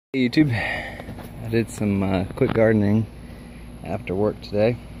Hey YouTube, I did some quick gardening after work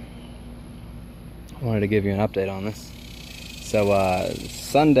today. I wanted to give you an update on this. So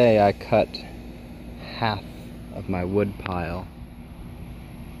Sunday I cut half of my wood pile.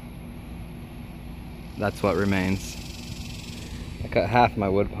 That's what remains. I cut half my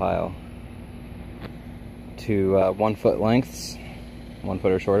wood pile to 1 foot lengths, 1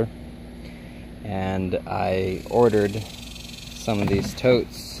 foot or shorter, and I ordered some of these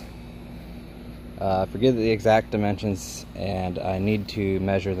totes. I forget the exact dimensions, and I need to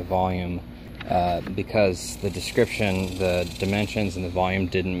measure the volume because the description, the dimensions and the volume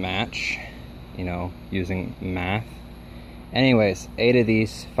didn't match, you know, using math. Anyways, 8 of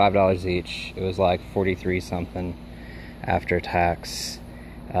these, $5 each. It was like 43 something after tax.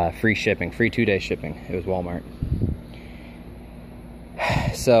 Free shipping, free 2-day shipping. It was Walmart.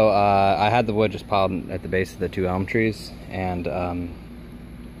 So I had the wood just piled at the base of the 2 elm trees, and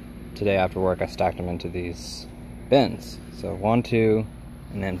today after work I stacked them into these bins. So 1, 2,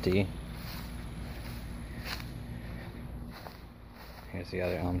 and empty. Here's the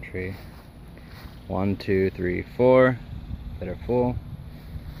other elm tree. 1, 2, 3, 4 that are full,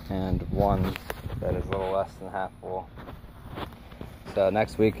 and 1 that is a little less than half full. So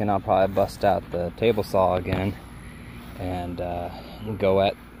next weekend I'll probably bust out the table saw again and go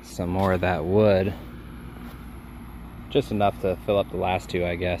at some more of that wood. Just enough to fill up the last 2,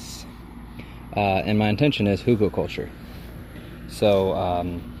 I guess. And my intention is hugelkultur.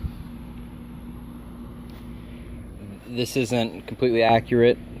 So this isn't completely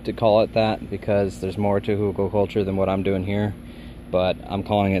accurate to call it that, because there's more to hugelkultur than what I'm doing here, but I'm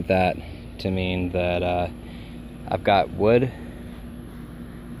calling it that to mean that I've got wood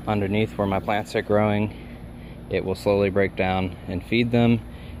underneath where my plants are growing. It will slowly break down and feed them.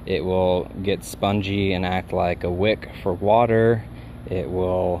 It will get spongy and act like a wick for water. It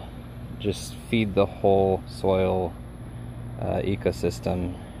will just feed the whole soil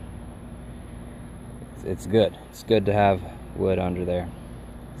ecosystem. It's good. It's good to have wood under there.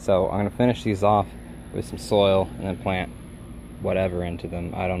 So I'm gonna finish these off with some soil and then plant whatever into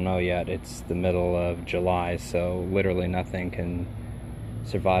them. I don't know yet. It's the middle of July, so literally nothing can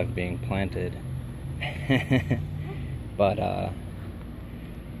survive being planted. But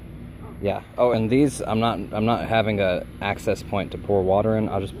yeah. Oh, and these I'm not having a access point to pour water in.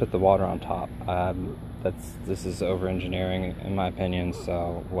 I'll just put the water on top. This is over engineering in my opinion,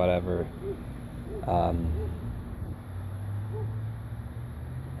 so whatever.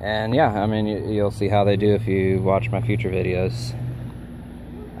 And yeah, I mean, you'll see how they do if you watch my future videos.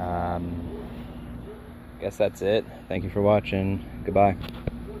 Guess that's it. Thank you for watching. Goodbye.